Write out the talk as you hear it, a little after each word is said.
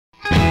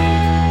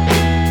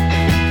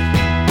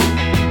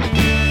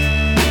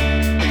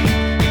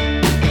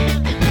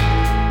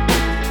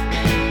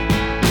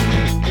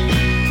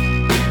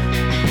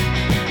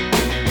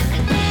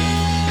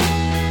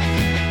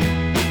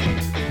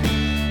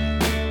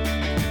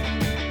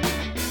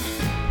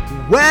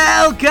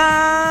Welcome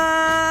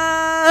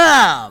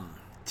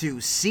to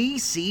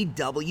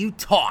CCW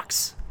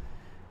Talks.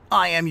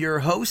 I am your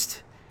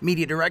host,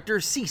 Media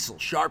Director Cecil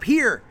Sharp,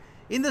 here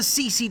in the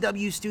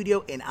CCW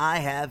studio, and I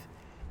have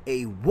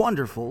a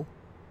wonderful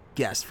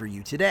guest for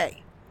you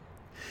today.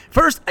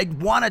 First, I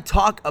want to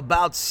talk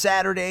about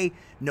Saturday,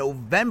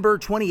 November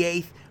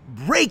 28th,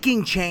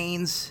 Breaking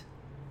Chains.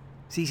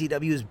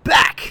 CCW is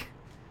back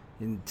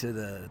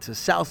to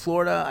South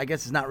Florida. I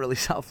guess it's not really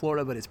South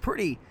Florida, but it's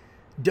pretty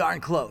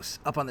darn close.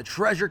 Up on the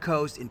Treasure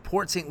Coast in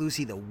Port St.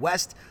 Lucie, the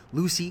West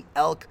Lucie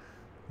Elk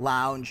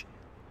Lodge.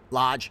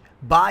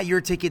 Buy your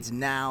tickets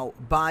now.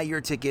 Buy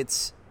your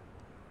tickets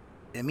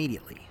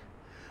immediately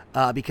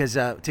because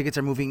tickets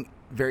are moving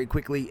very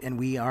quickly, and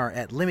we are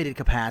at limited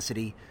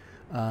capacity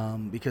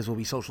because we'll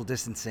be social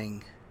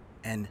distancing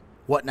and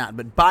whatnot.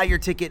 But buy your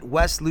ticket,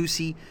 West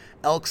Lucie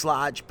Elks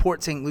Lodge,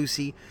 Port St.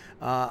 Lucie.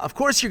 Of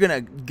course, you're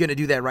gonna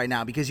do that right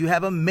now because you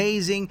have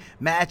amazing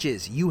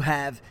matches. You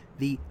have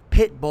the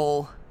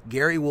Pitbull,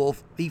 Gary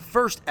Wolf, the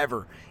first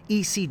ever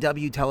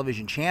ECW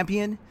television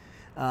champion,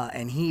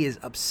 and he is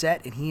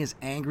upset and he is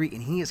angry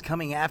and he is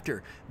coming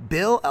after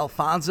Bill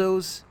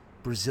Alfonso's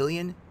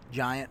Brazilian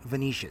Giant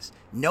Vinicius.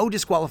 No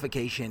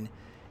disqualification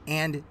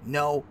and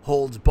no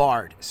holds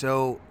barred.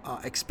 So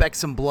expect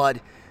some blood.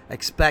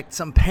 Expect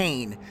some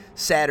pain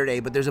Saturday,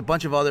 but there's a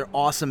bunch of other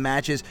awesome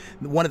matches.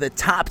 One of the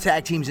top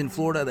tag teams in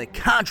Florida, the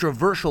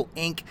Controversial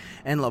Inc.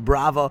 and La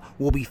Brava,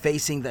 will be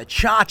facing the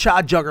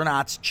Cha-Cha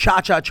Juggernauts,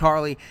 Cha-Cha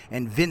Charlie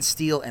and Vince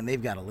Steele, and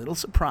they've got a little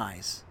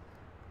surprise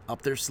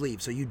up their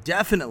sleeve. So you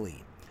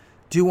definitely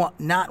do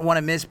not want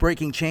to miss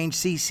Breaking Change.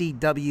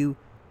 CCW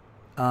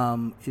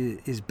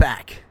is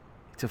back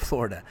to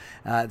Florida.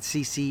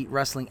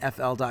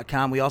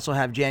 ccwrestlingfl.com. We also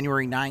have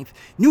January 9th,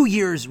 New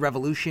Year's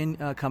Revolution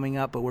coming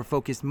up, but we're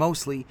focused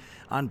mostly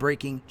on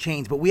Breaking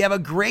Chains. But we have a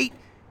great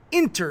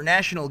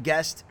international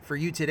guest for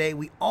you today.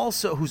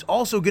 Who's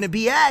also going to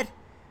be at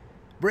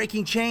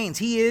Breaking Chains.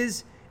 He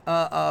is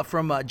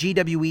from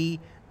GWE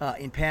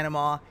in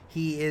Panama.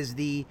 He is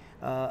the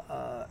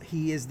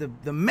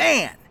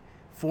man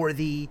for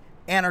the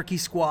Anarchy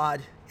Squad,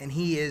 and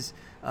he is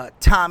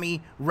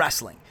Tommy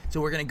Wrestling.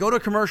 So we're going to go to a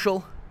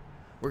commercial.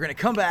 We're going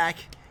to come back,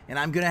 and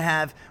I'm going to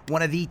have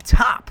one of the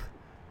top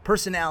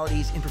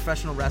personalities in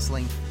professional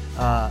wrestling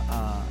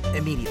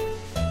immediately.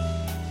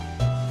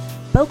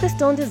 Boca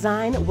Stone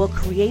Design will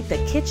create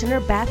the kitchen or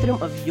bathroom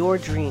of your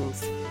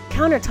dreams.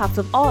 Countertops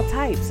of all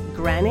types,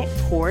 granite,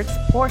 quartz,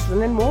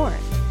 porcelain, and more.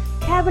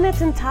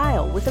 Cabinets and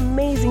tile with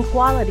amazing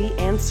quality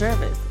and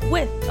service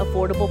with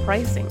affordable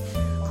pricing.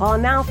 Call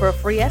now for a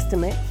free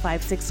estimate,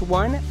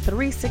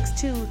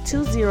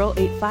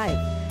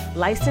 561-362-2085.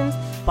 Licensed,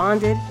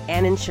 bonded,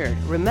 and insured.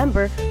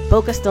 Remember,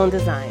 Boca Stone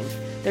Design,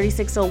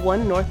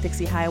 3601 North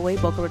Dixie Highway,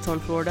 Boca Raton,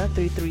 Florida,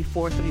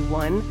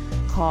 33431.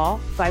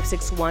 Call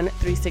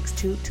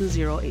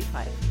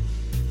 561-362-2085.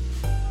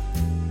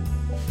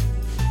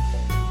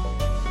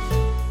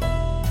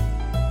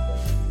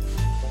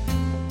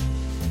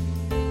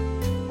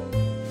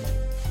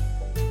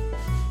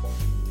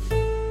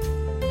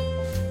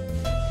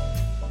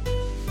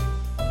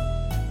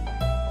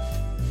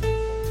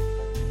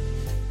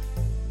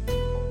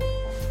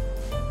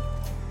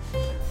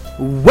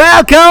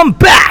 Welcome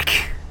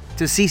back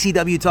to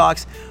CCW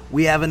Talks.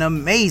 We have an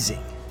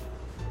amazing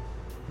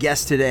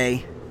guest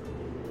today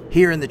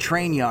here in the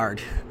train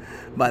yard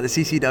by the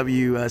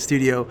CCW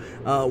studio.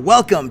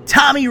 Welcome,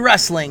 Tommy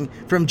Wrestling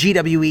from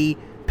GWE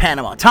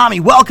Panama. Tommy,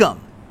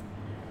 welcome.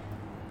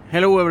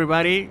 Hello,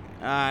 everybody.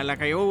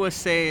 Like I always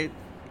say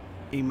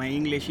in my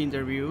English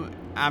interview,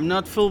 I'm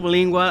not full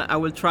bilingual. I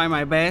will try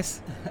my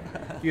best.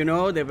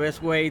 The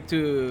best way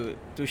to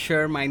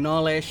share my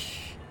knowledge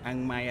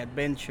and my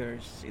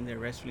adventures in the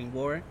wrestling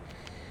world.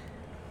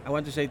 I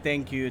want to say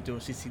thank you to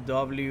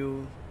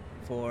CCW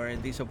for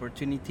this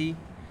opportunity,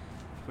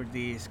 for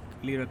this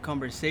little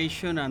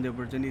conversation, and the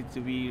opportunity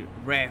to be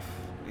ref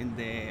in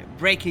the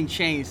Breaking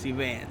Chains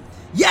event.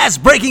 Yes,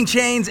 Breaking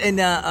Chains. And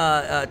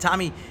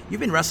Tommy, you've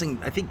been wrestling,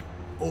 I think,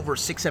 over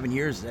 6-7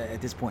 years at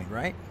this point,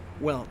 right?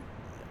 Well,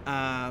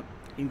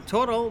 in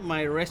total,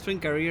 my wrestling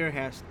career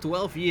has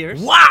 12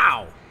 years.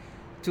 Wow!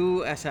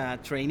 2 as a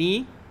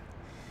trainee.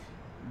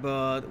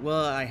 But,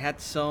 well, I had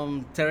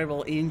some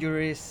terrible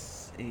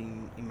injuries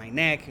in my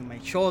neck, in my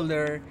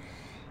shoulder.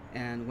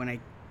 And when I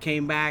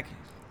came back,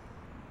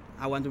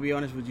 I want to be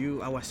honest with you,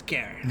 I was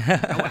scared.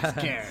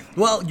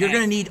 Well, you're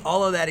going to need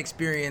all of that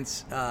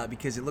experience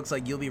because it looks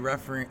like you'll be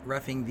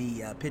reffing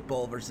the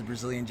Pitbull versus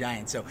Brazilian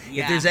Giant. So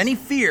if there's any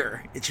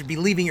fear, it should be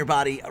leaving your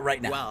body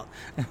right now. Well,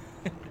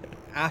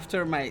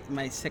 after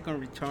my second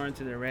return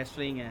to the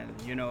wrestling and,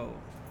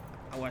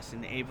 I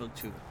wasn't able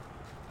to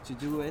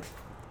do it.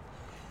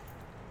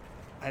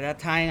 At that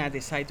time, I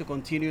decided to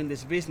continue in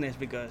this business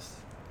because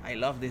I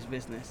love this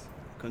business,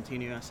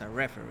 continue as a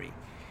referee.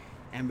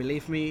 And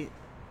believe me,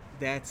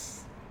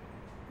 that's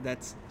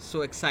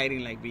so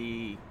exciting, like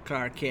be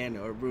Clark Kent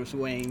or Bruce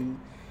Wayne.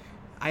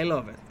 I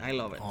love it.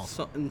 Awesome.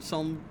 So in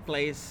some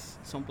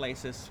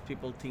places,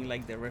 people think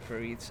like the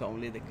referee it's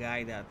only the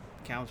guy that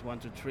counts 1,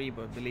 2, 3.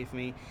 But believe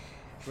me,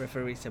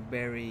 referee is a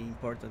very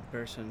important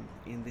person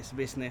in this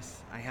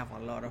business. I have a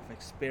lot of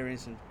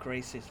experience in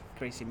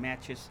crazy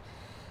matches.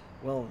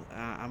 Well,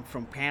 I'm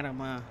from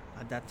Panama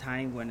at that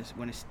time when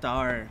I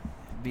started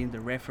being the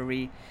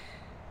referee.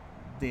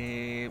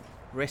 The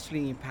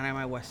wrestling in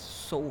Panama was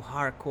so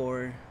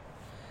hardcore.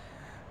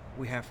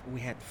 We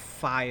had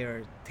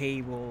fire,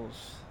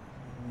 tables,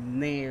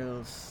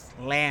 nails,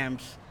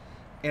 lamps,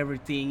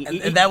 everything.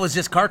 And that was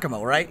just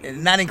Carcamo, right?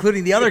 And not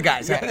including the other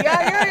guys.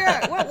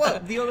 Yeah. Well,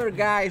 the other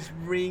guys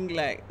bring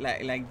like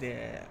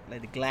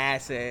the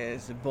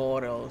glasses, the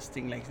bottles,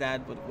 things like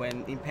that. But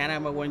when in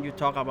Panama, when you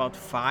talk about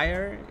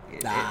fire,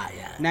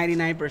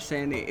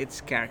 99%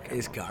 it's Carcamo.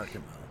 It's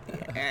Carcamo.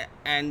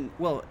 And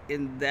well,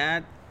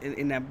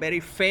 in a very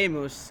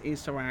famous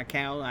Instagram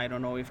account, I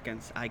don't know if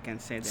I can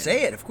say that.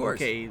 Say it, of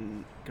course. Okay,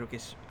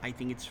 I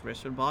think it's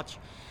WrestleBotch.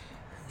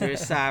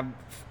 There's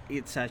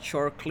it's a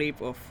short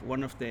clip of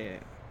one of the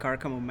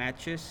Carcamo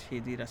matches. He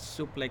did a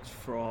suplex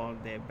from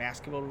the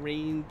basketball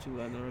ring to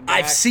another guy.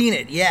 I've seen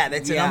it. Yeah,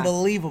 that's an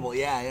unbelievable.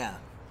 Yeah.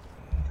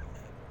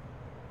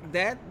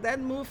 That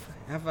move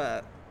have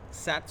a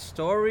sad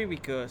story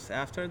because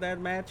after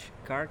that match,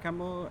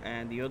 Carcamo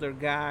and the other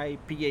guy,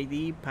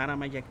 PAD,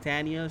 Panama Jack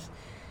Daniels,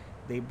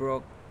 they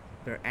broke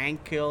their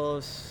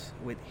ankles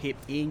with hip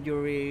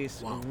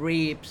injuries,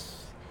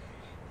 ribs,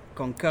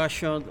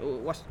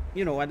 concussion. Was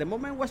at the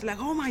moment was like,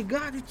 oh my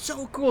God, it's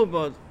so cool,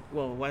 but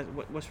well,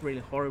 what was really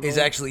horrible. It's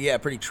actually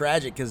pretty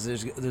tragic because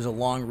there's a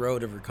long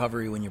road of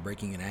recovery when you're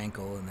breaking an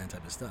ankle and that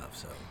type of stuff.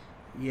 So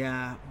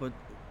yeah, but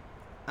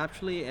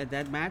actually at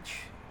that match,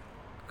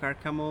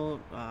 Carcamo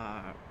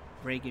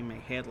breaking my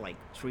head like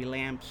 3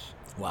 lamps.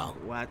 Wow,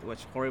 What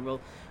was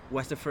horrible.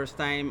 Was the first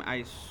time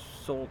I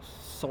saw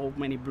so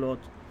many blood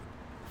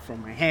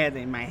from my head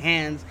and my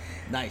hands.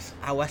 Nice.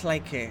 I was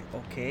like,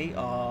 okay,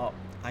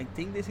 I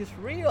think this is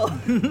real.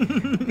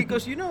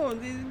 Because,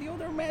 the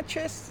other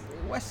matches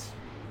was,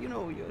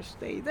 you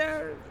stay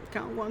there,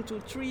 count 1, 2,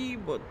 3,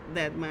 but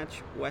that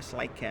match was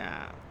like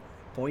a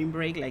point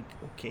break, like,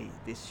 okay,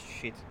 this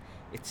shit,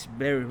 it's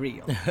very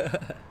real.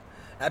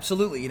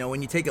 Absolutely.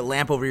 When you take a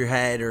lamp over your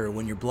head or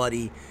when you're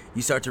bloody,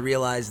 you start to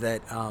realize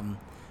that,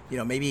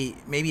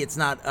 maybe it's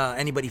not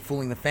anybody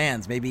fooling the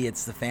fans. Maybe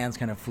it's the fans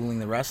kind of fooling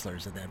the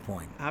wrestlers at that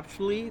point.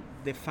 Actually,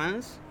 the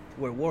fans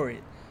were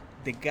worried.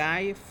 The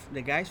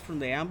guys from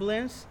the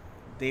ambulance,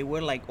 they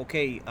were like,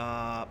 okay,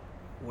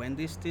 when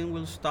this thing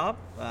will stop,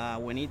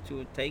 we need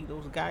to take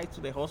those guys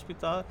to the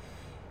hospital.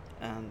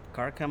 And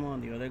Carcamo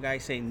and the other guy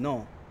say,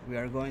 no, we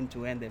are going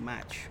to end the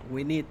match.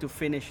 We need to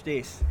finish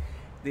this.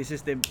 This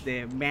is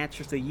the match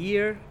of the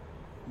year.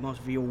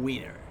 Must be a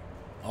winner.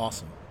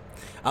 Awesome.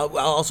 I'll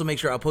also make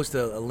sure I'll post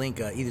a link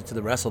either to the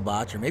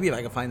WrestleBotch or maybe if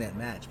I can find that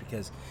match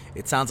because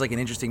it sounds like an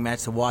interesting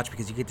match to watch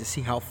because you get to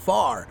see how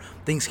far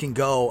things can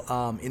go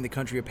in the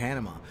country of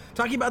Panama.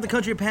 Talking about the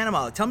country of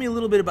Panama, tell me a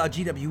little bit about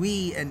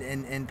GWE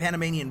and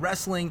Panamanian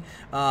wrestling.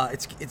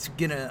 It's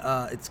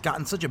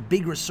gotten such a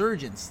big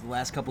resurgence the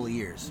last couple of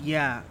years.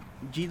 Yeah,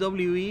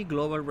 GWE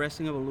Global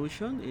Wrestling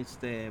Evolution. It's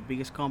the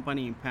biggest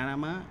company in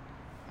Panama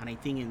and I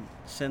think in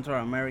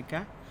Central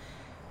America.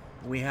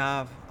 We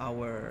have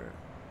our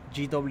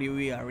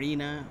GWE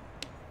Arena,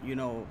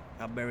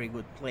 a very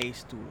good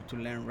place to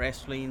learn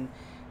wrestling.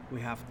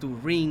 We have 2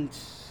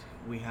 rings,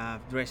 we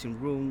have dressing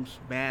rooms,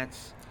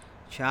 baths,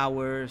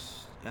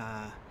 showers.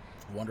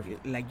 Wonderful.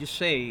 Like you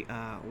say,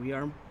 we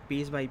are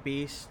piece by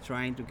piece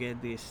trying to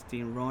get this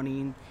thing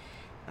running.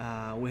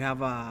 We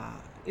have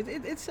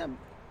it's a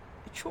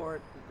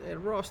short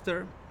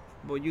roster,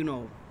 but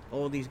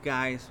all these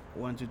guys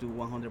want to do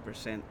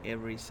 100%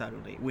 every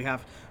Saturday. We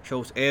have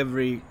shows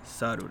every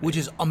Saturday. Which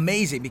is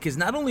amazing because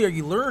not only are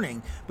you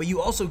learning, but you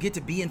also get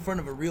to be in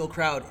front of a real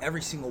crowd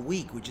every single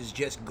week, which is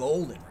just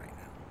golden right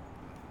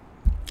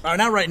now.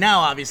 Not right now,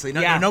 obviously.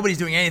 Nobody's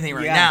doing anything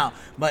right now.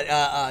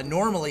 But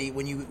normally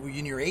when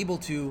you're able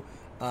to,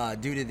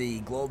 due to the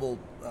global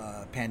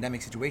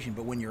pandemic situation,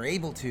 but when you're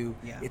able to,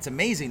 it's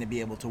amazing to be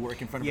able to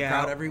work in front of a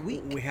crowd every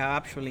week. We have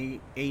actually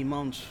 8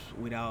 months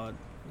without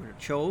a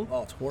show.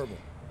 Oh, it's horrible.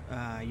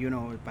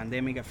 The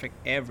pandemic affect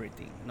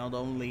everything, not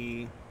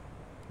only,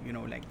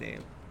 like the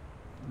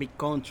big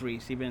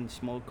countries, even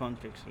small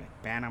countries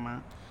like Panama,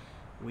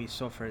 we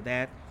suffer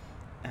that.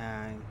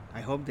 And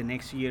I hope the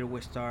next year we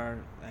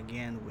start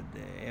again with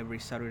the every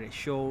Saturday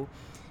show.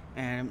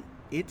 And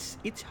it's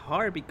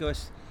hard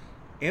because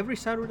every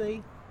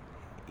Saturday,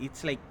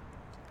 it's like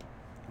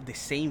the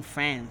same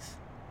fans,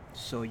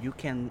 so you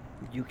can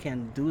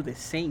do the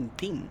same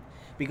thing.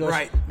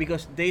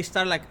 Because they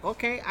start like,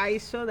 okay, I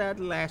saw that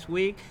last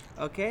week.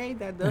 Okay,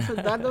 that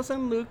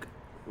doesn't look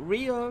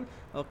real.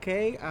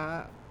 Okay,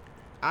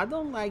 I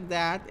don't like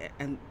that,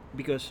 and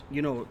because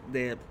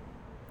the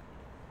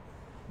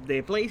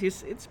place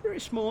it's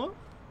very small.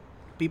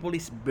 People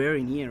is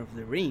very near of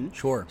the ring.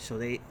 Sure. So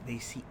they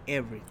see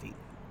everything.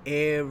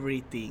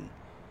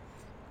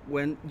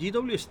 When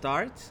GW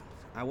starts,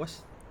 I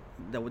was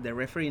the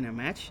referee in a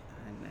match,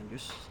 and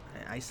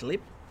I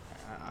slipped.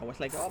 I was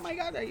like, oh my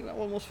God, I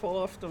almost fall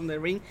off from the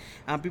ring.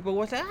 And people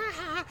was like,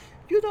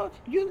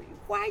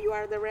 why you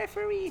are the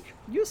referee?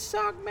 You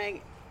suck,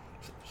 man.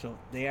 So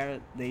they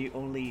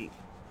only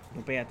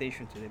don't pay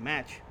attention to the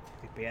match.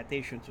 They pay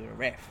attention to the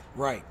ref.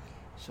 Right.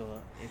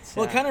 So it's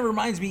Well, it kind of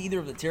reminds me either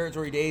of the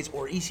Territory Days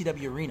or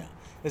ECW Arena.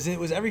 Because it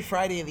was every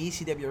Friday in the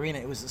ECW Arena,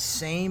 it was the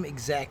same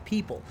exact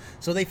people.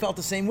 So they felt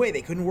the same way.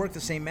 They couldn't work the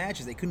same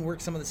matches. They couldn't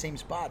work some of the same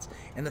spots.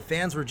 And the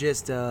fans were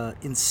just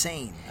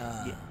insane.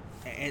 yeah.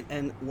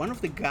 And one of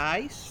the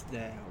guys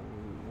that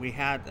we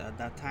had at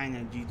that time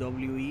at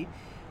GWE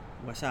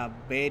was a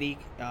very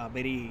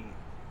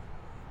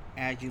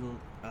agile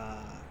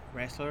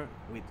wrestler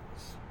with,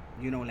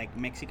 like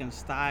Mexican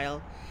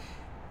style.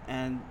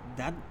 And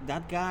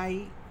that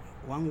guy,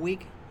 1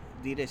 week,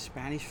 did a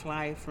Spanish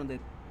fly from the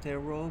tail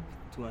rope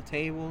to a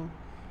table.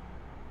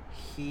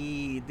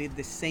 He did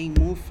the same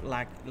move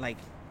like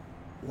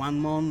 1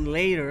 month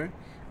later,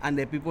 and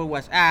the people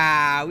was,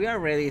 we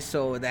already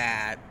saw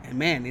that. And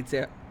man, it's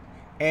a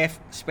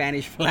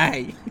Spanish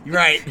fly.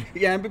 Right.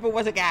 Yeah, and people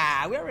was like,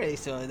 we already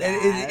saw that.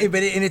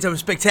 And it's a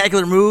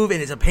spectacular move, and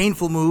it's a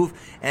painful move,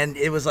 and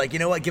it was like, you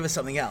know what, give us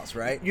something else,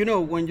 right?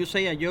 When you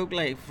say a joke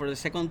like for the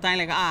second time,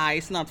 like,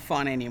 it's not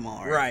fun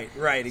anymore.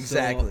 Right,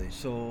 exactly.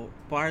 So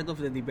part of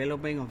the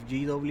development of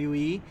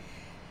GWE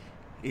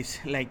is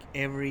like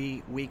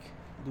every week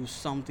do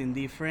something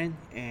different,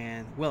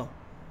 and well,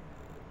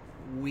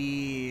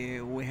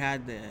 we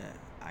had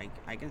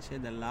I can say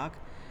the luck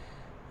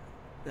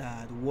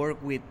to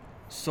work with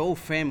so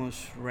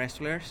famous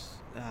wrestlers.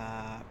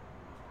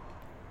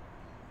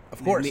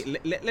 Of course.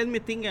 Let me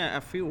think a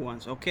few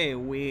ones. Okay,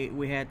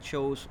 we had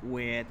shows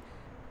with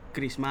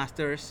Chris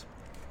Masters,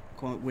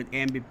 with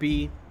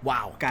MVP.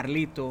 Wow.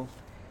 Carlito,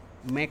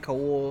 Mecha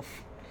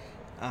Wolf,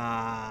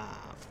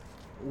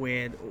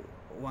 with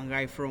one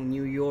guy from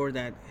New York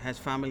that has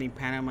family in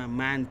Panama,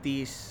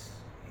 Mantis.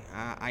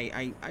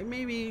 I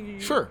maybe...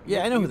 Sure,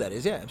 yeah, I know who that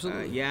is, yeah,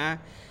 absolutely.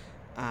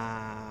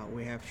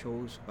 We have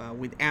shows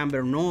with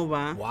Amber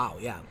Nova. Wow,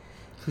 yeah.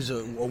 Who's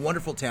a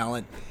wonderful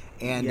talent.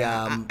 And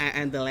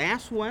and the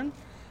last one,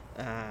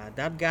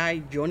 that guy,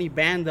 Johnny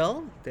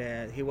Bandel,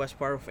 he was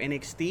part of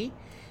NXT.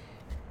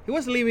 He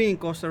was living in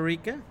Costa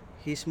Rica.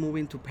 He's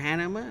moving to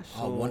Panama.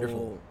 So,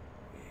 wonderful.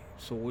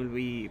 So we'll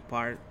be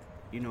part,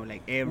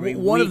 like every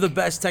one week. of the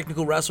best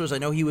technical wrestlers. I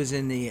know he was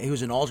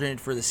an alternate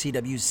for the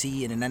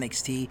CWC and an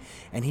NXT,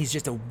 and he's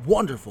just a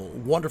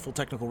wonderful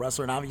technical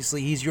wrestler. And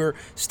obviously, he's your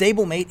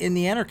stablemate in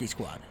the Anarchy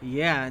Squad.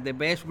 Yeah, the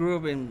best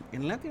group in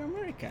Latin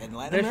America.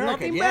 There's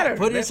nothing better.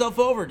 Put yourself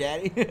over,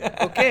 Daddy.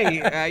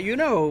 Okay,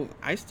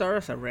 I started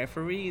as a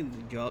referee in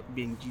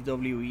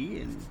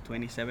GWE in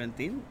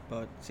 2017,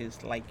 but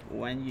since like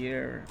 1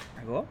 year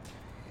ago,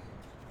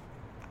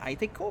 I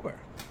take over.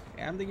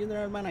 I'm the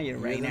general manager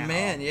right now. You're the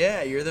man,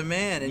 yeah. You're the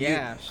man.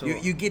 And so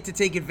you get to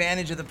take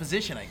advantage of the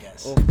position, I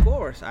guess. Of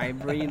course. I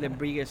bring the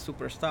biggest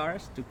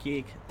superstars to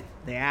kick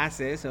the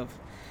asses of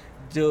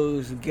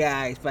those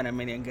guys,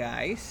 Panamanian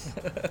guys.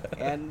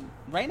 And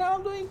right now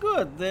I'm doing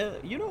good.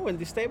 In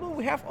this table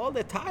we have all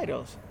the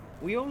titles.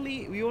 We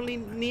only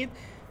need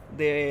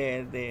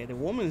the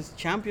women's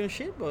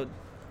championship, but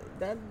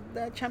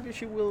that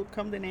championship will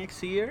come the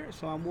next year.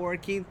 So I'm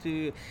working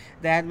to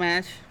that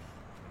match.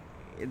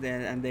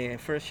 And the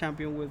first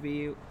champion will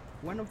be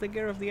one of the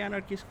girls of the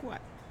Anarchy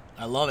Squad.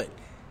 I love it.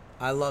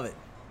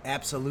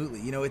 Absolutely.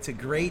 It's a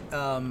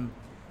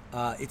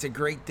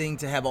great thing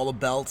to have all the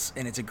belts,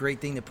 and it's a great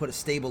thing to put a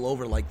stable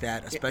over like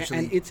that, especially.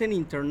 And it's an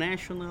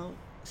international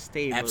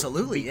stable.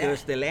 Absolutely,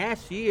 because the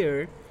last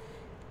year,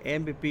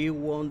 MVP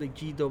won the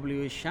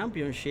GWE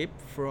championship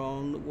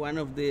from one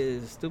of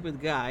the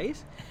stupid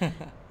guys.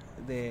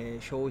 The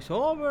show is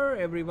over.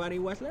 Everybody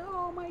was like,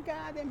 "Oh my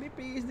God,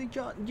 MVP is the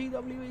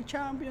GWE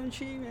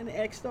championship and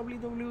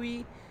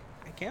ex-WWE."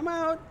 I came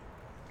out.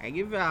 I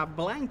give a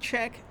blank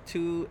check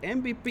to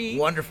MVP.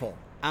 Wonderful.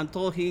 And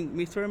told him,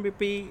 "Mr.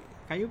 MVP,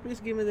 can you please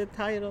give me the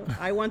title?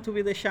 I want to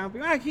be the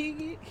champion."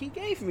 He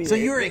gave me. So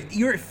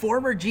you're a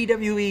former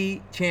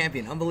GWE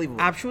champion. Unbelievable.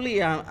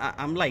 Actually,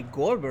 I'm like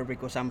Goldberg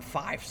because I'm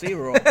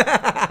 5'0".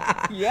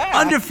 Yeah.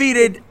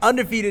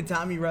 Undefeated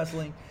Tommy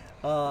Wrestling.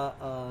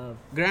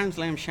 Grand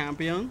Slam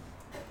champion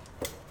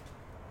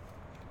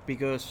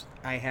because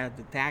I had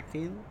the tag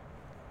team,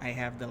 I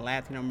have the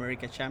Latin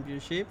America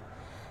championship,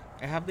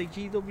 I have the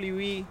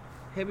GWE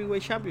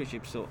heavyweight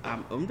championship, so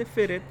I'm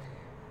undefeated.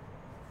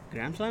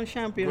 Grand Slam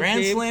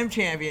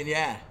champion,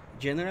 yeah.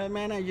 General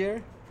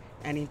manager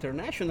and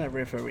international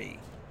referee.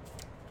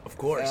 Of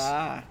course.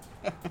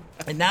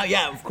 And now,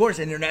 of course,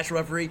 international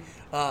referee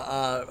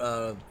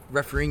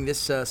refereeing this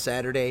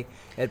Saturday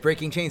at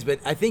Breaking Chains. But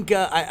I think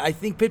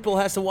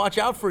Pitbull has to watch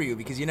out for you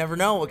because you never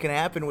know what can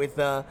happen with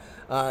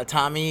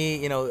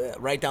Tommy.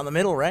 Right down the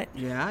middle, right?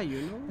 Yeah,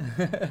 you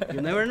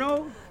never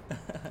know.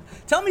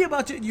 Tell me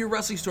about your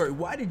wrestling story.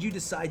 Why did you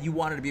decide you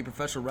wanted to be a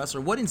professional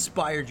wrestler? What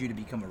inspired you to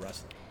become a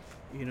wrestler?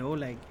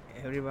 Like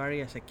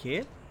everybody as a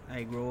kid,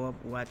 I grew up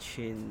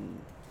watching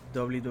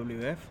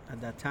WWF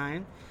at that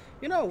time.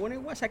 When I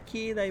was a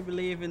kid, I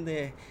believe in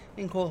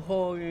Hulk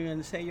Hogan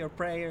and say your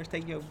prayers,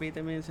 take your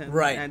vitamins and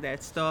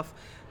that stuff.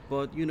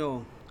 But,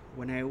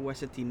 when I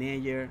was a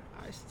teenager,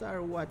 I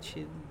started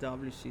watching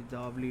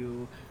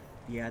WCW,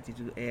 the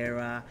Attitude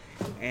Era,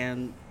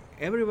 and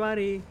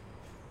everybody,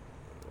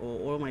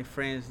 or all my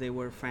friends, they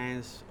were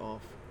fans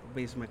of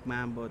Vince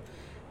McMahon, but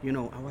you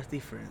know, I was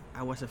different.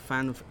 I was a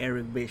fan of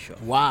Eric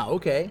Bischoff. Wow,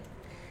 okay.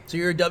 So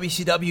you're a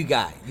WCW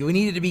guy. You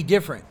needed to be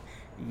different.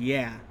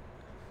 Yeah.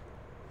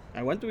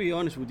 I want to be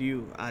honest with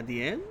you. At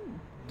the end,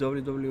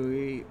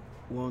 WWE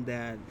won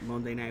that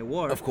Monday Night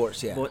War. Of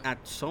course, yeah. But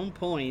at some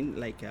point,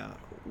 like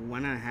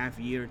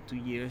 1.5 years, 2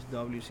 years,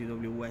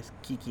 WCW was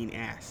kicking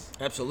ass.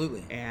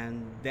 Absolutely.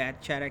 And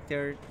that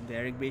character, the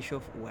Eric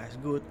Bischoff, was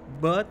good.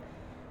 But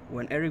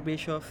when Eric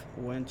Bischoff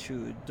went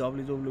to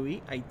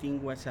WWE, I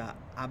think was a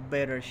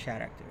better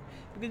character.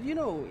 Because, you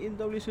know, in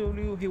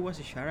WCW, he was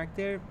a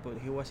character, but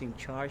he was in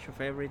charge of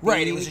everything.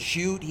 Right, it was a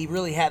shoot. He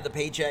really had the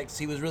paychecks.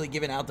 He was really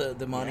giving out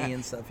the money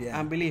and stuff, yeah.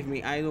 And believe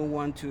me, I don't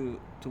want to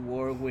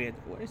work with,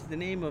 what is the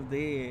name of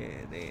the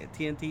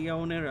TNT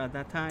owner at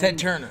that time? Ted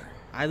Turner.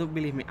 I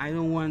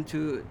don't want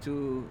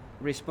to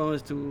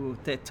respond to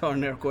Ted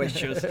Turner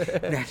questions.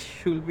 That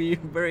should be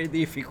very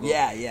difficult.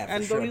 Yeah, for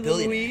and sure.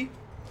 WWE,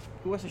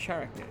 he was a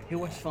character. He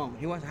was fun.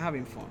 He was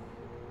having fun.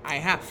 I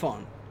had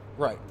fun.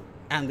 Right.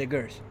 And the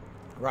girls.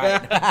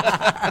 Right.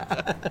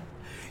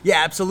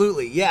 Yeah,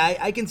 absolutely. Yeah,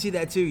 I can see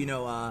that too. You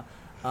know,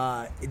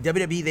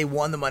 WWE, they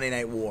won the Monday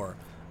Night War.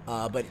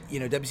 But, you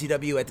know,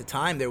 WCW at the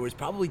time, there was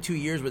probably 2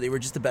 years where they were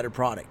just a better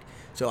product.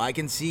 So I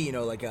can see, you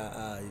know, like,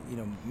 you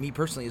know, me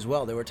personally as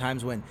well. There were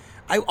times when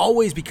I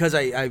always, because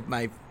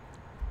my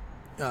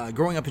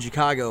growing up in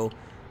Chicago,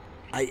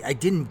 I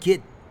didn't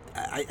get,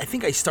 I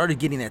think I started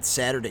getting that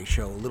Saturday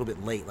show a little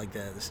bit late, like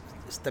the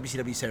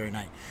WCW Saturday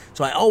night.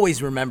 So I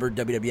always remembered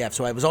WWF.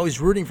 So I was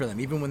always rooting for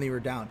them, even when they were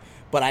down.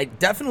 But I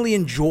definitely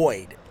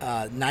enjoyed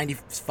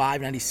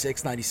 95,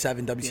 96,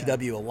 97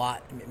 WCW a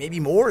lot, maybe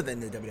more than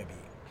the WWE.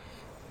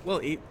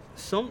 Well,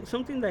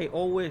 something that I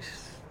always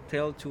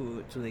tell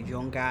to the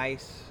young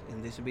guys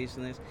in this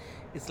business,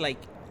 it's like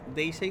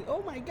they say,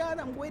 oh my God,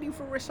 I'm waiting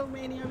for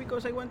WrestleMania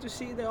because I want to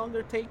see The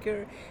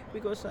Undertaker,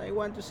 because I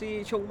want to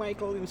see Shawn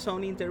Michaels in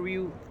some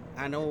interview.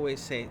 And I always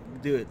say,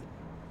 dude,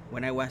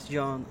 when I was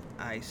young,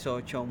 I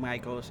saw Shawn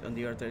Michaels and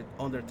the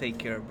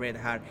Undertaker, Bret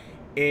Hart,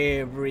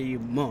 every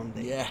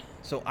Monday. Yeah.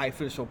 So I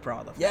feel so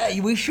proud of Yeah,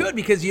 that. we should,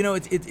 because, you know,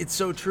 it's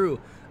so true.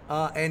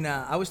 And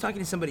I was talking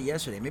to somebody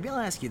yesterday. Maybe I'll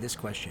ask you this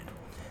question.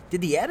 Did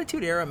the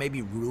Attitude Era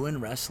maybe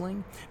ruin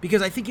wrestling?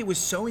 Because I think it was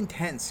so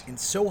intense and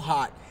so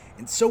hot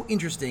and so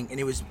interesting, and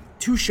it was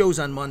 2 shows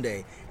on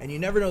Monday, and you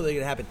never know that it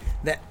could happen,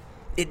 that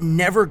it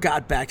never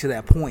got back to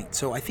that point.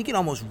 So I think it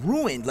almost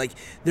ruined. Like,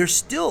 they're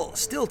still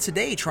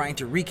today trying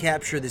to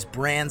recapture this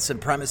brand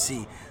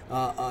supremacy,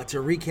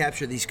 to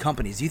recapture these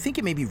companies. Do you think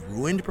it maybe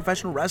ruined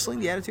professional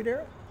wrestling, the Attitude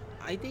Era?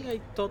 I think I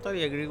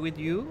totally agree with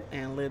you,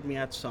 and let me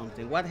add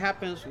something. What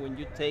happens when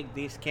you take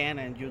this can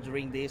and you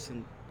drink this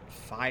in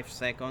 5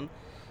 seconds?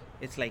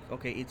 It's like,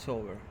 okay, it's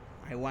over.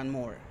 I want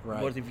more. Right.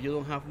 But if you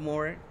don't have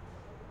more,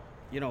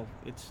 you know,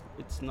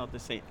 it's not the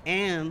same.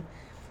 And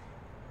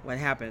what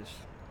happens?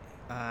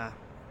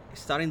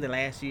 Starting the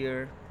last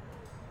year,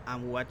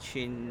 I'm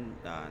watching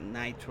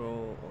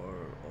Nitro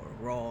or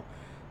Raw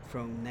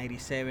from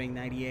 97,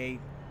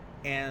 98.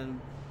 And,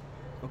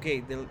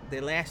 okay,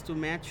 the last 2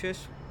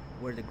 matches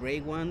were the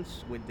great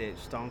ones with the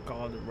Stone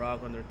Cold, The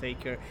Rock,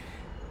 Undertaker,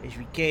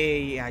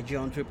 HBK,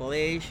 John Triple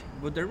H,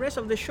 but the rest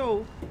of the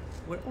show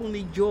were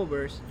only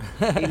jobbers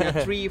in a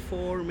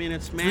 3-4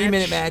 minutes match.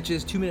 3-minute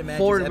matches, 2-minute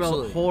matches,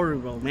 absolutely.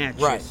 Horrible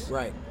matches.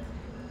 Right.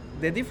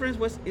 The difference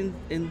was in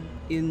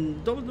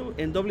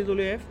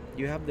WWF,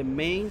 you have the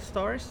main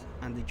stars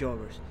and the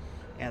jobbers.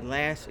 At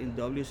last, in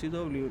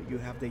WCW, you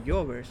have the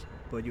jobbers,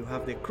 but you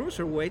have the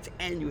cruiserweights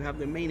and you have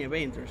the main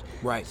eventers.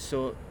 Right.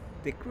 So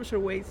the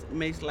cruiserweights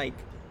makes like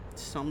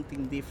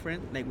something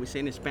different, like we say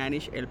in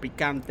Spanish, el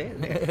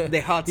picante,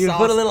 the hot You sauce.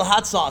 put a little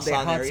hot sauce The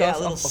on hot there, sauce a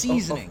little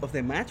seasoning. of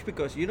the match,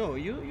 because you know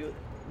you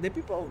the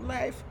people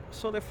live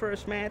saw the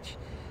first match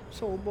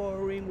so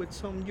boring with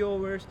some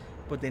jobbers,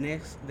 but the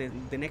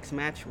next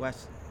match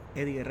was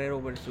Eddie Guerrero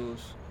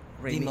versus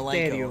Rey Dean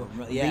Mysterio,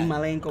 Malenko, Dean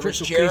Malenko Chris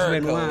versus Jericho,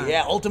 Chris Benoit.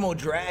 yeah, Ultimo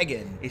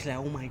Dragon. It's like,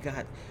 oh my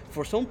God.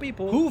 For some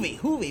people,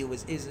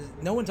 Hoovy is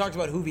no one talks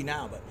about Hoovy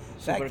now, but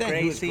Super back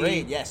then he was crazy.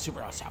 great. Yeah,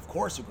 of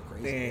course, super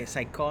crazy. the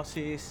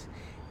psychosis,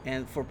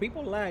 and for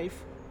people live,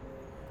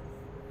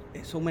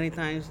 so many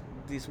times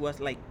this was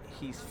like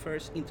his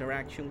first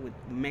interaction with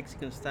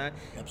Mexican style.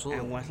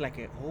 Absolutely. And was like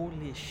a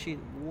holy shit,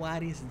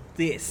 what is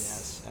this?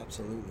 Yes,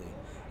 absolutely.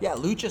 Yeah,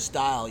 lucha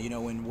style. You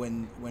know,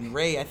 when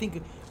Ray, I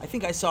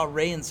think I saw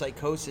Ray in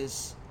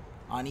Psychosis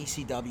on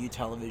ECW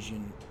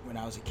television when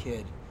I was a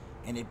kid,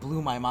 and it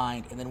blew my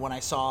mind. And then when I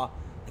saw,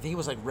 I think it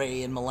was like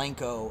Ray and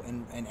Malenko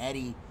and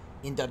Eddie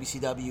in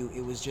WCW,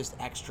 it was just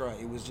extra.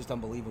 It was just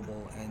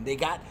unbelievable, and they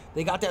got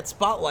that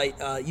spotlight.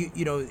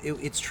 You know,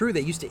 it's true.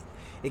 They used to.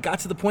 It got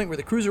to the point where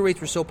the cruiserweights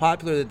were so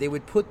popular that they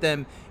would put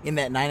them in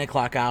that 9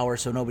 o'clock hour,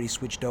 so nobody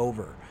switched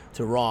over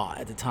to Raw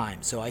at the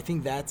time. So I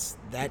think that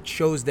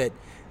shows that,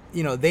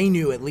 you know, they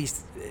knew, at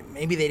least,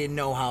 maybe they didn't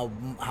know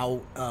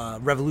how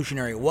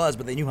revolutionary it was,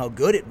 but they knew how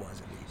good it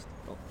was at least.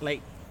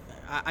 like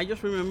I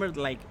just remembered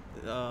like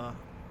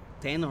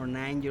 10 or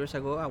 9 years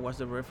ago, I was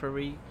the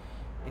referee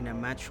in a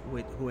match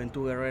with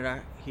Juventud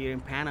Herrera here in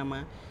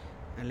Panama,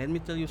 and let me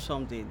tell you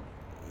something.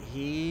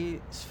 He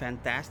is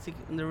fantastic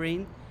in the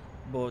ring,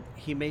 but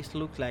he makes it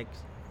look like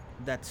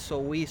that's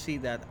so easy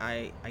that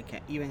I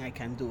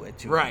can do it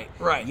too. Right.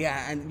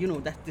 Yeah, and you know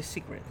that's the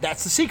secret.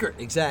 That's the secret,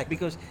 exactly.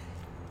 Because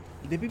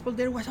the people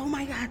there was, oh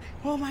my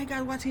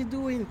God, what's he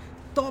doing?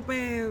 Tope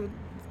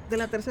de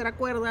la tercera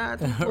cuerda,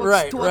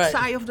 to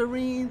outside of the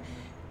ring,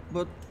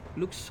 but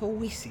looks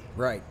so easy.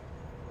 Right.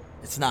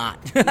 It's not.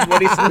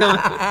 But it's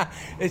not.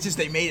 It's just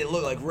they made it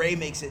look like Ray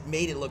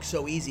made it look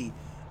so easy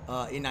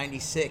in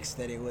 '96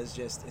 that it was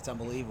just, it's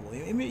unbelievable.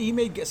 He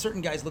made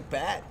certain guys look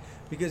bad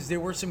because there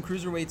were some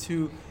cruiserweights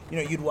who, you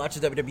know, you'd watch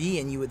the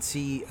WWE and you would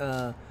see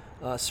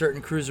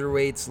certain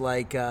cruiserweights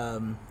like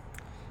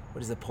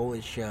what is the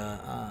Polish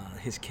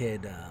his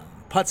kid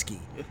Putski.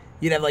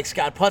 You'd have like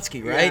Scott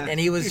Putski, right? Yeah. And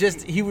he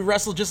would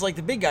wrestle just like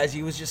the big guys.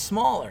 He was just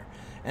smaller.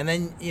 And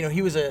then, you know,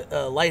 he was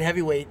a light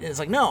heavyweight. And it's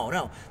like,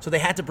 no. So they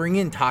had to bring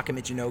in Taka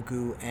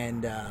Michinoku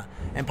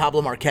and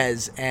Pablo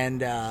Marquez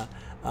and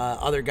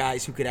other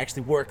guys who could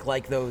actually work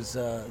like those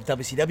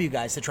WCW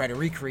guys to try to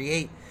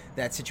recreate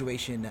that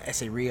situation,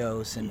 Essa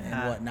Rios and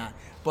whatnot.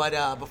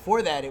 But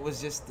before that, it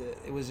was just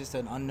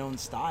an unknown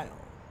style.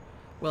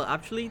 Well,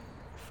 actually,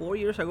 4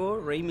 years ago,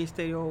 Rey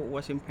Mysterio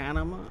was in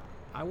Panama.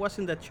 I was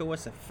in that show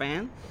as a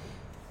fan,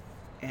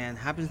 and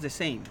happens the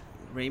same.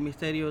 Rey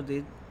Mysterio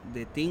did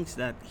the things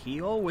that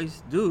he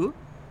always do,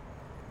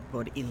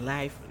 but in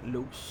life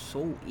looks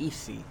so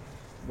easy.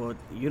 But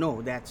you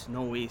know that's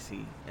no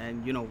easy,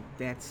 and you know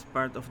that's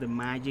part of the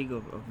magic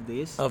of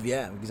this.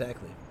 Yeah,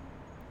 exactly.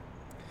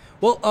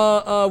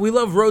 Well, we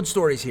love road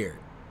stories here.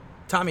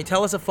 Tommy,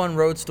 tell us a fun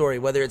road story,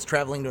 whether it's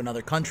traveling to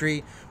another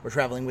country or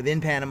traveling within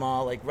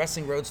Panama. Like,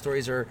 wrestling road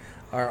stories are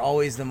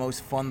always the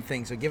most fun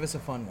thing. So give us a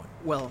fun one.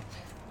 Well,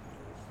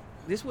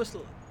 this was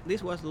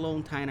a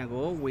long time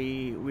ago.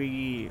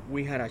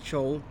 We had a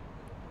show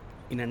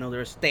in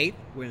another state.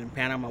 We're in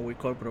Panama. We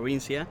call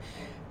Provincia,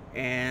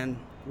 and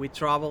we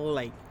traveled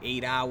like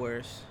 8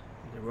 hours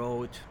on the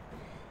road.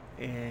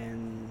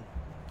 And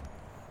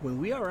when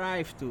we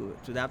arrived to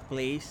that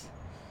place,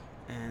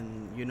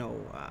 and you know,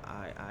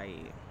 I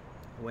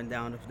went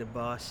down of the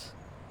bus,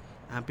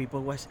 and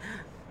people was,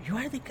 you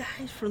are the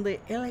guys from the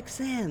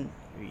LXN?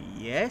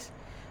 Yes.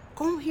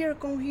 Come here.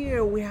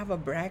 We have a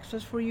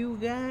breakfast for you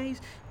guys.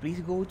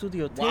 Please go to the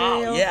hotel.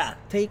 Wow, yeah.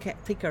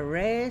 Take a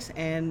rest,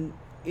 and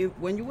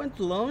when you went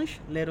to lunch,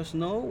 let us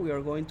know. We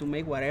are going to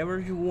make whatever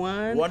you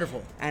want.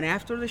 Wonderful. And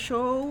after the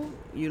show,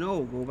 you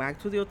know, go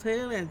back to the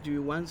hotel, and do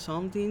you want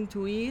something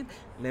to eat?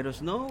 Let us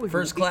know.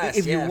 First class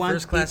service.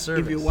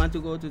 If you want to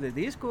go to the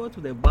disco, to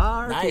the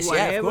bar, nice, to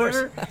whatever. Yeah,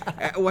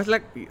 of course. I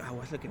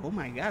was like, oh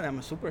my God, I'm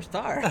a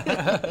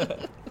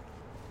superstar.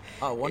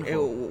 Oh,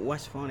 wonderful. It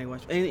was fun.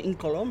 And in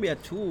Colombia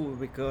too,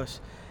 because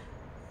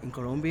in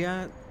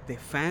Colombia the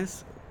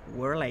fans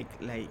were like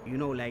you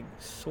know, like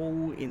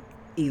so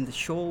in the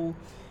show,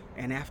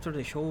 and after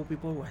the show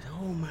people was,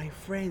 oh my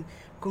friend,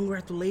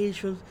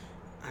 congratulations,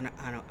 and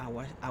I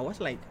was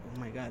like, oh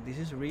my God, this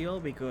is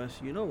real, because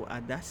you know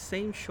at that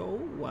same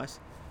show was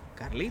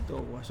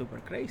Carlito, was Super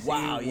Crazy,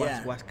 wow,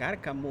 yeah, was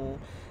Cárcamo,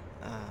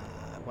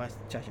 was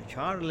Chacha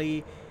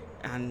Charlie,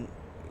 and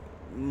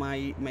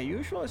my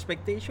usual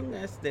expectation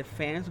is the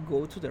fans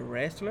go to the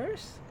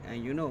wrestlers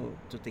and, you know,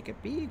 to take a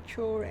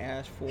picture,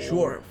 ask for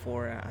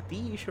a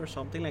t-shirt or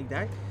something like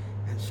that.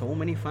 And so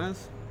many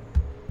fans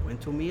went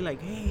to me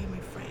like, hey, my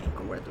friend,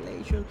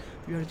 congratulations,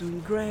 you are doing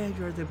great,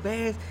 you are the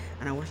best.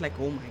 And I was like,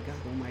 oh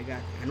my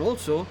God. And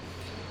also,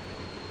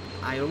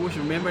 I always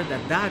remember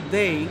that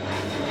day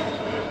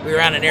we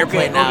were on an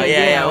airplane now.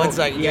 Yeah. 1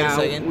 second.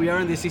 Yeah, we are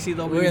in the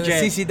CCW We're in the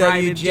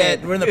CCW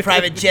jet. We're in the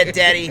private jet,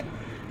 Daddy.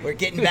 We're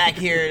getting back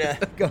here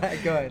to... Go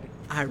ahead.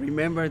 I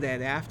remember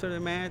that after the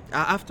match,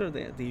 after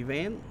the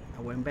event,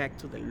 I went back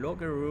to the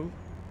locker room,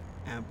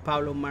 and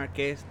Pablo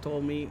Marquez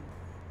told me,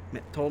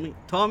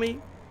 Tommy,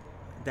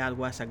 that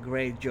was a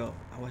great job.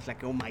 I was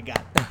like, oh my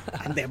God,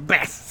 I'm the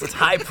best. It's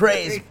high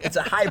praise. It's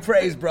a high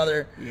praise,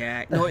 brother.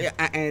 Yeah. No.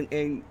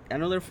 And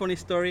another funny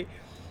story.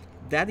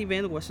 That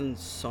event was on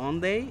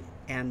Sunday,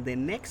 and the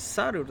next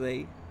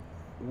Saturday,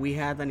 we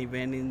had an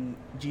event in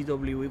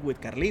GWE with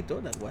Carlito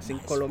that was in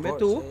Colombia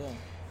too. Yeah.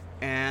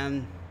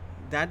 And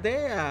that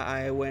day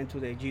I went to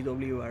the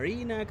GW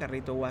arena.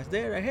 Carlito was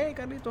there. Hey,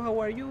 Carlito, how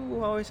are you?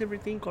 How is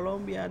everything in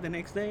Colombia the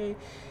next day?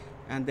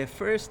 And the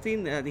first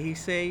thing that he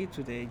said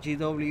to the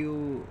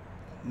GW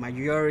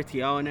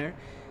majority owner,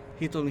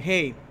 he told me,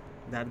 hey,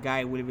 that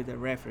guy will be the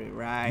referee,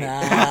 right?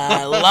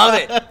 I love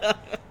it.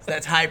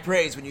 That's high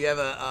praise when you have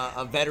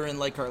a veteran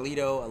like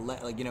Carlito,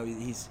 like, you know,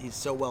 he's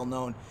so well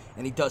known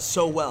and he does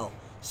so well.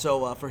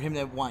 So for him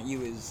to want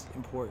you is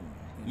important.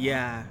 You know?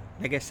 Yeah,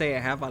 like I say, I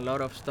have a lot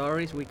of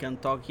stories. We can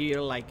talk here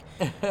like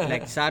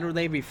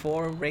Saturday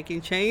before Breaking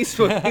Chains.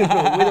 But, you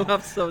know, we don't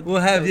have so.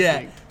 We'll have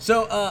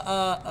So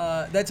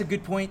that's a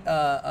good point.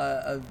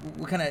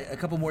 We'll kind of a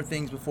couple more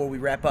things before we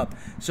wrap up.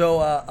 So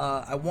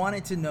I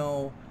wanted to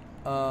know.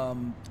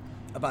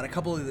 about a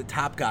couple of the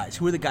top guys.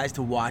 Who are the guys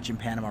to watch in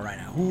Panama right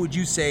now? Who would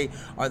you say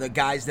are the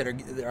guys that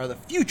are the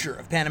future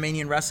of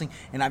Panamanian wrestling,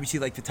 and obviously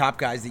like the top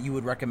guys that you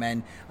would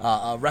recommend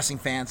wrestling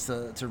fans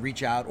to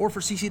reach out, or for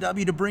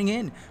CCW to bring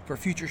in for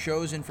future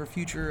shows and for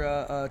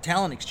future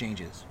talent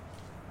exchanges?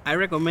 I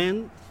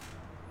recommend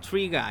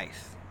 3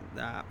 guys.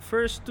 The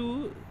first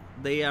 2,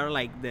 they are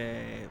like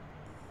the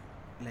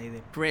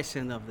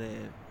present of the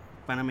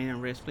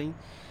Panamanian wrestling.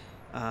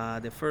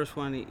 The first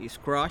one is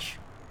Crush.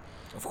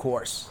 Of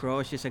course.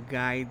 Crush is a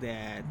guy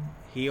that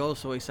he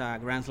also is a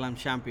Grand Slam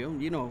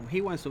champion. You know, he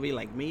wants to be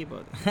like me,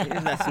 but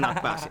that's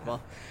not possible.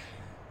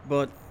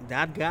 But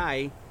that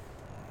guy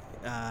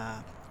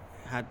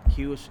had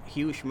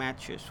huge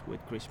matches with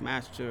Chris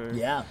Master.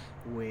 Yeah.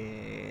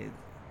 With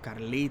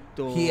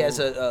Carlito. He has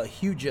a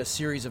huge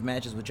series of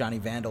matches with Johnny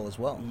Vandal as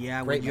well.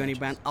 Yeah, Great with Johnny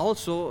matches. Vandal.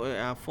 Also,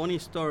 a funny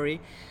story.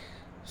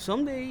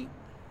 Someday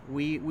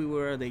we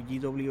were at the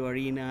GW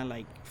Arena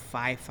like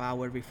 5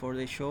 hours before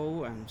the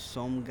show, and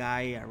some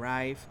guy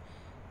arrived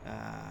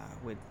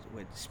with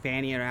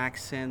Spaniard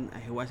accent.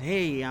 And he was,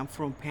 "Hey, I'm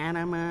from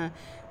Panama,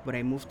 but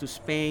I moved to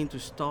Spain to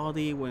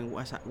study when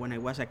I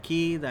was a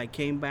kid. I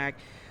came back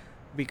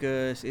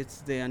because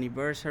it's the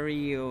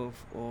anniversary of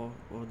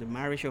the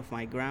marriage of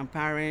my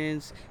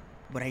grandparents.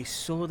 But I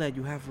saw that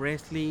you have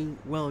wrestling.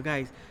 Well,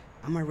 guys,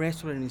 I'm a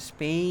wrestler in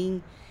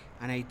Spain,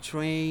 and I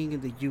train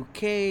in the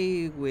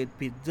UK with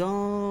Pete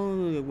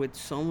Dunne, with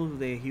some of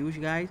the huge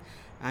guys.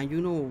 And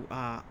you know,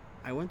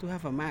 I want to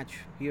have a match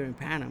here in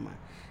Panama."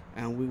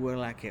 And we were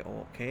like,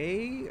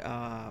 okay,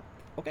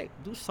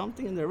 do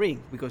something in the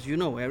ring, because you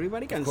know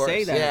everybody can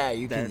say that. Yeah,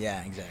 you can.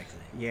 Yeah, exactly.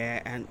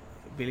 Yeah, and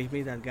believe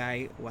me, that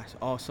guy was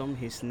awesome.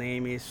 His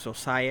name is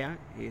Josiah.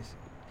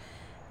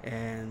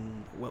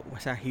 And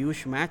was a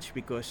huge match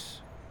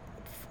because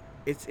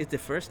it's the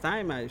first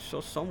time I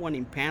saw someone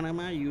in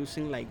Panama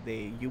using like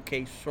the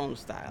UK strong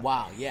style.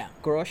 Wow, yeah.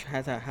 Crush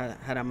had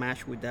a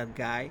match with that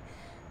guy,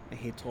 and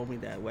he told me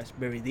that was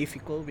very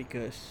difficult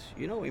because,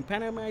 you know, in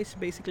Panama it's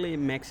basically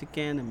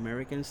Mexican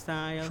American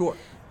style. Sure.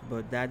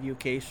 But that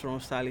UK strong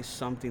style is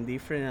something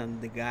different,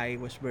 and the guy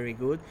was very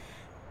good.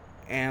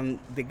 And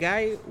the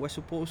guy was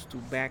supposed to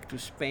back to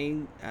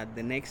Spain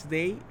the next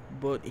day,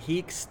 but he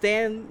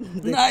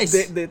extended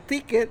the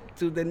ticket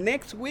to the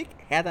next week,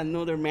 had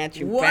another match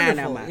in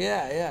Panama.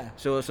 Yeah.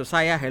 So,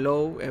 Josiah,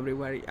 hello,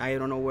 everybody. I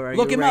don't know where are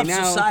Look you him right up,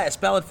 now. Josiah.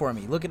 Spell it for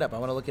me. Look it up. I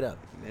want to look it up.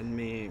 Let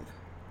me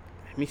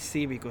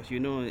see, because, you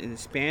know, in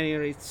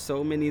Spanish, it's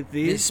so many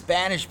The this.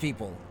 Spanish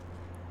people.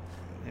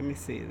 Let me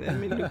see. Let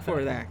me look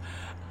for that.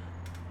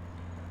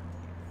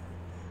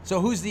 So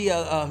who's the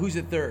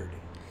third?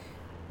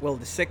 Well,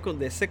 the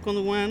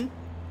second one.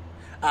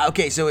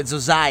 Okay, so it's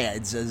Zozaya.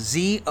 It's a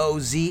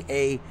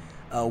Zozaya.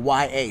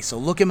 So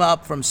look him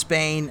up, from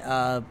Spain.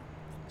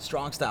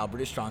 Strong style,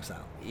 British strong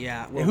style.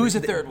 Yeah. And who's the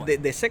third one?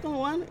 The second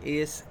one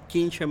is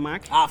King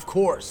Shemak. Of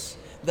course.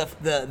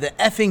 The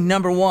effing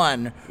number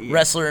 1 Yeah.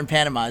 wrestler in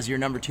Panama is your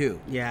number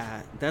 2.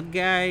 Yeah, that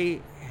guy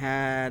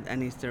had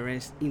an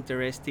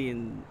interest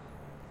in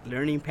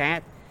learning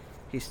path.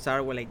 He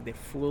started with like the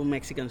full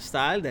Mexican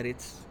style, that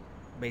it's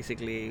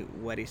basically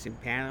what is in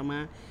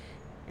Panama,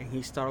 and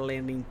he started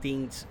learning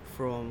things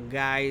from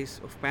guys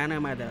of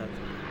Panama that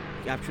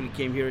actually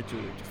came here to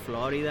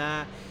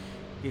Florida.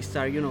 He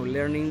started, you know,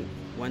 learning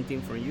one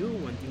thing from you,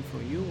 one thing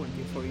from you, one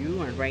thing from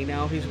you, and right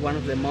now he's one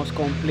of the most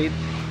complete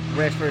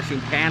wrestlers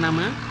in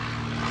Panama.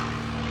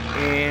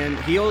 And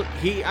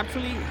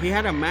he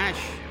had a match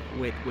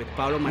with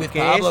Pablo Marquez.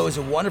 With Pablo is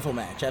a wonderful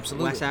match,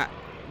 absolutely.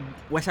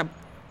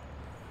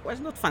 Was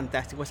not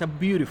fantastic. Was a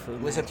beautiful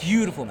match. It was a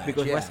beautiful match,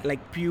 because yeah. it was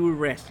like pure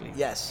wrestling.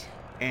 Yes.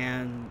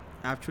 And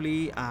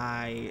actually,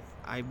 I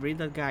bring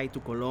that guy to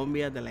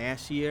Colombia the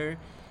last year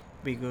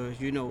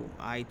because, you know,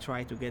 I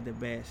try to get the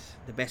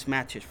best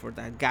matches for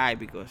that guy,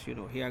 because, you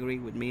know, he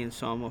agreed with me in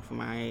some of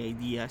my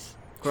ideas.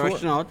 Crush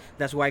Sure. not.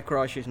 That's why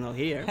Crush is not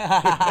here.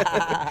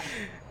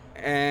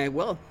 And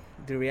well,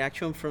 the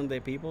reaction from the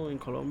people in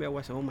Colombia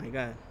was, "Oh my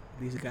God,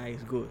 this guy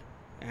is good."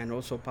 And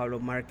also Pablo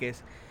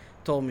Marquez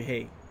told me,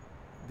 "Hey,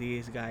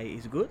 this guy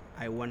is good.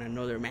 I want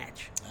another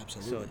match."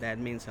 Absolutely. So that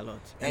means a lot.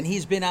 And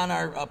he's been on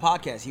our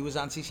podcast. He was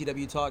on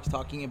CCW Talks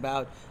talking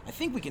about, I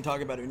think we can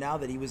talk about it now,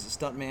 that he was a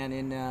stuntman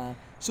in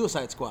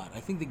Suicide Squad. I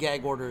think the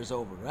gag order is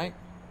over, right?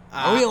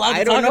 Are we allowed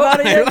to talk about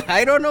it yet?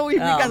 I don't know if we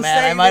Oh can man,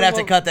 say. I might no have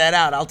to more. cut that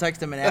out. I'll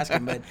text him and ask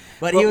him.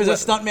 But he was a Well,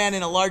 stuntman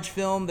in a large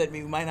film that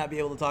we might not be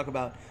able to talk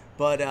about.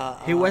 But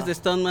He was the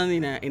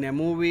stuntman in a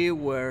movie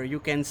where you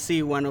can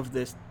see one of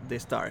the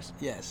stars.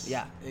 Yes.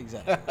 Yeah.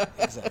 Exactly.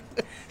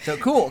 So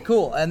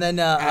cool. And then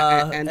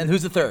and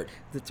who's the third?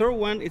 The third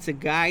one, it's a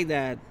guy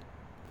that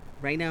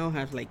right now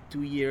has like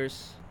 2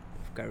 years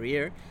of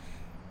career.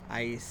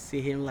 I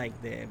see him like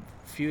the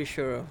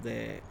future of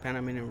the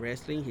Panamanian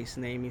wrestling. His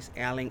name is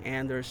Alan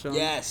Anderson.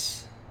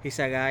 Yes. He's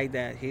a guy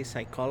that he's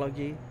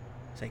psychologist,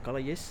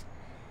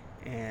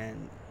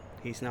 and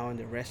he's now in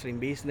the wrestling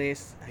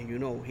business. And you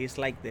know, he's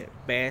like the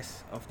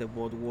best of the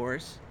both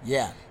worlds.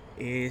 Yeah.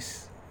 He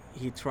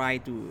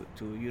tried to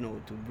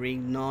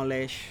bring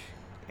knowledge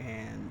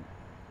and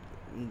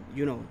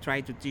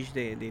try to teach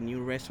the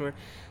new wrestler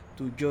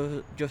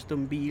to just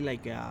don't be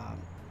like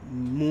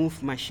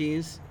move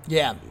machines.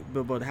 Yeah.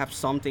 But have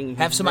something.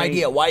 Have some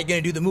idea why you're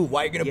going to do the move,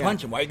 why you're going to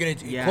punch him, why you're going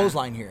to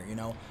clothesline here,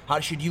 How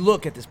should you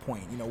look at this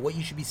point? What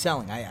you should be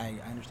selling. I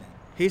understand.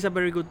 He's a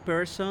very good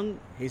person.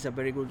 He's a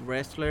very good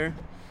wrestler.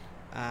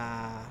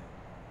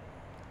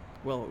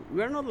 Well,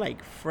 we're not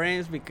like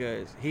friends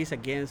because he's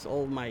against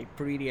all my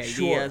pretty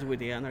ideas with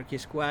the Anarchy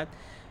Squad,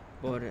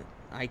 but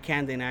I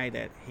can't deny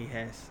that he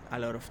has a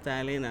lot of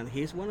talent, and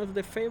he's one of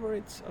the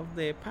favorites of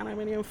the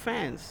Panamanian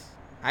fans.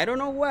 I don't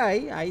know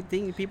why. I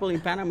think people in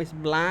Panama is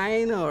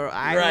blind, or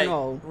I don't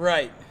know.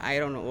 Right. I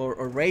don't know,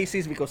 or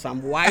racist because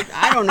I'm white.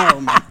 I don't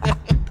know, man.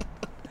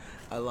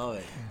 I love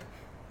it.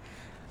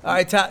 All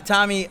right,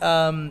 Tommy,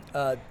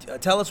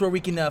 tell us where we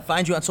can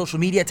find you on social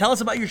media. Tell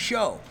us about your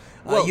show.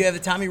 You have the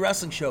Tommy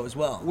Wrestling Show as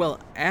well. Well,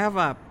 I have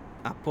a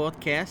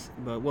podcast,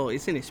 but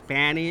it's in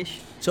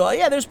Spanish. So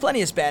there's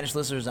plenty of Spanish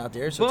listeners out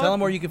there. So tell them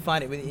where you can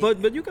find it.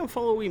 But you can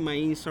follow me my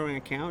Instagram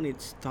account.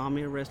 It's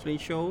Tommy Wrestling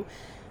Show.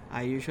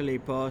 I usually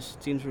post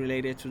things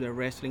related to the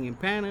wrestling in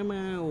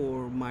Panama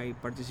or my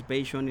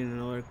participation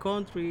in other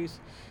countries.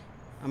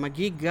 I'm a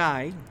geek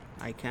guy.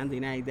 I can't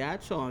deny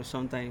that. So I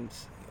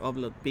sometimes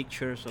upload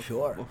pictures of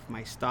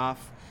my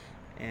stuff.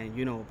 And,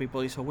 people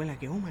is always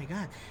like, oh, my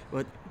God,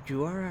 but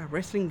you are a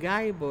wrestling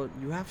guy, but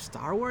you have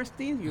Star Wars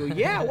things?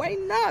 Yeah, why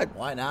not?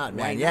 Why not,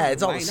 man? Why not?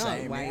 It's all the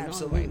same. Why not?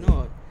 Absolutely. Why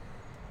not?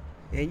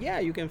 And,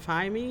 you can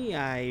find me.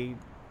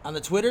 On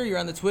the Twitter? You're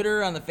on the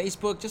Twitter, on the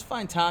Facebook. Just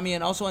find Tommy,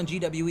 and also on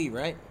GWE,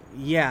 right?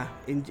 Yeah,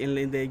 in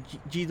the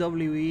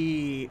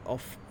GWE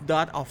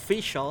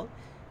 .official,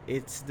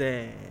 it's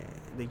the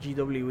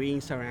GWE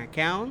Instagram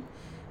account.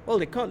 Well,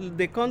 the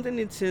content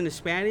is in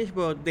Spanish,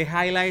 but the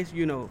highlights,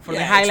 for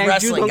the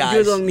highlights, you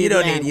don't need the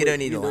language. You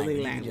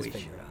can just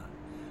figure it out.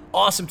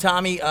 Awesome,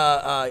 Tommy.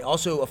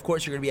 Also, of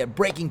course, you're going to be at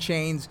Breaking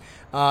Chains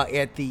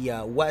at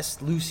the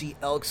West Lucy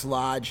Elks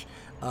Lodge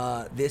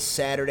this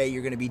Saturday.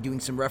 You're going to be doing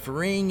some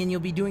refereeing, and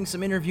you'll be doing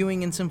some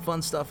interviewing and some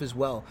fun stuff as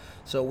well.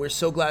 So we're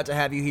so glad to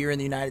have you here in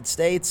the United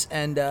States,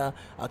 and I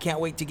can't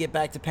wait to get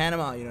back to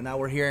Panama. Now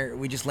we're here.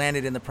 We just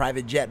landed in the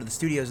private jet, the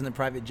studio's in the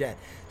private jet.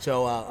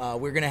 So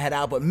we're going to head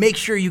out, but make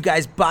sure you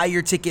guys buy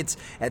your tickets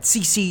at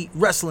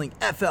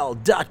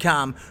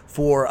ccwrestlingfl.com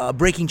for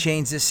Breaking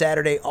Chains this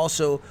Saturday.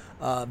 Also,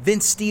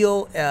 Vince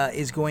Steele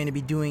is going to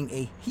be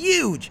doing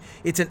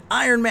it's an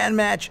Iron Man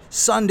match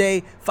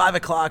Sunday, 5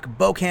 o'clock,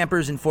 Bo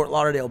Campers in Fort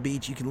Lauderdale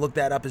Beach. You can look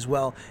that up as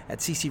well at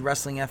CC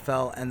Wrestling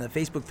FL and the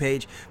Facebook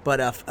page. But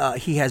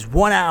he has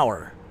 1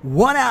 hour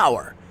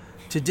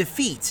to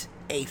defeat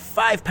a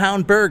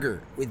 5-pound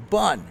burger with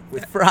bun,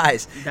 with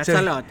fries. That's a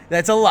lot.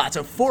 That's a lot.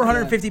 So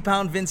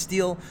 450-pound Vince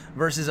Steele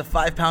versus a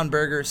 5-pound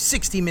burger,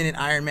 60-minute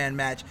Iron Man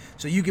match.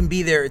 So you can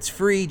be there. It's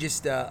free.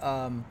 Just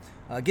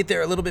get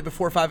there a little bit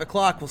before 5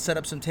 o'clock. We'll set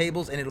up some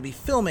tables, and it'll be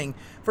filming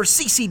for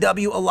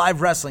CCW Alive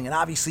Wrestling. And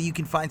obviously, you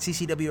can find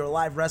CCW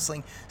Alive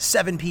Wrestling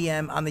 7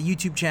 p.m. on the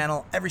YouTube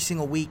channel every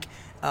single week.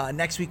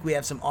 Next week, we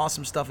have some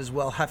awesome stuff as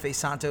well. Jefe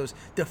Santos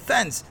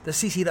defends the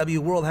CCW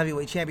World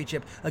Heavyweight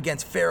Championship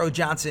against Pharaoh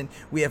Johnson.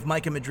 We have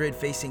Micah Madrid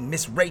facing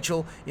Miss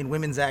Rachel in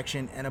women's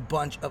action and a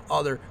bunch of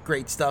other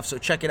great stuff. So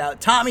check it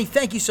out. Tommy,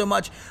 thank you so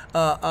much.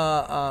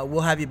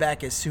 We'll have you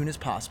back as soon as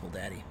possible,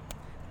 Daddy.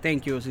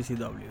 Thank you,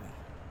 CCW.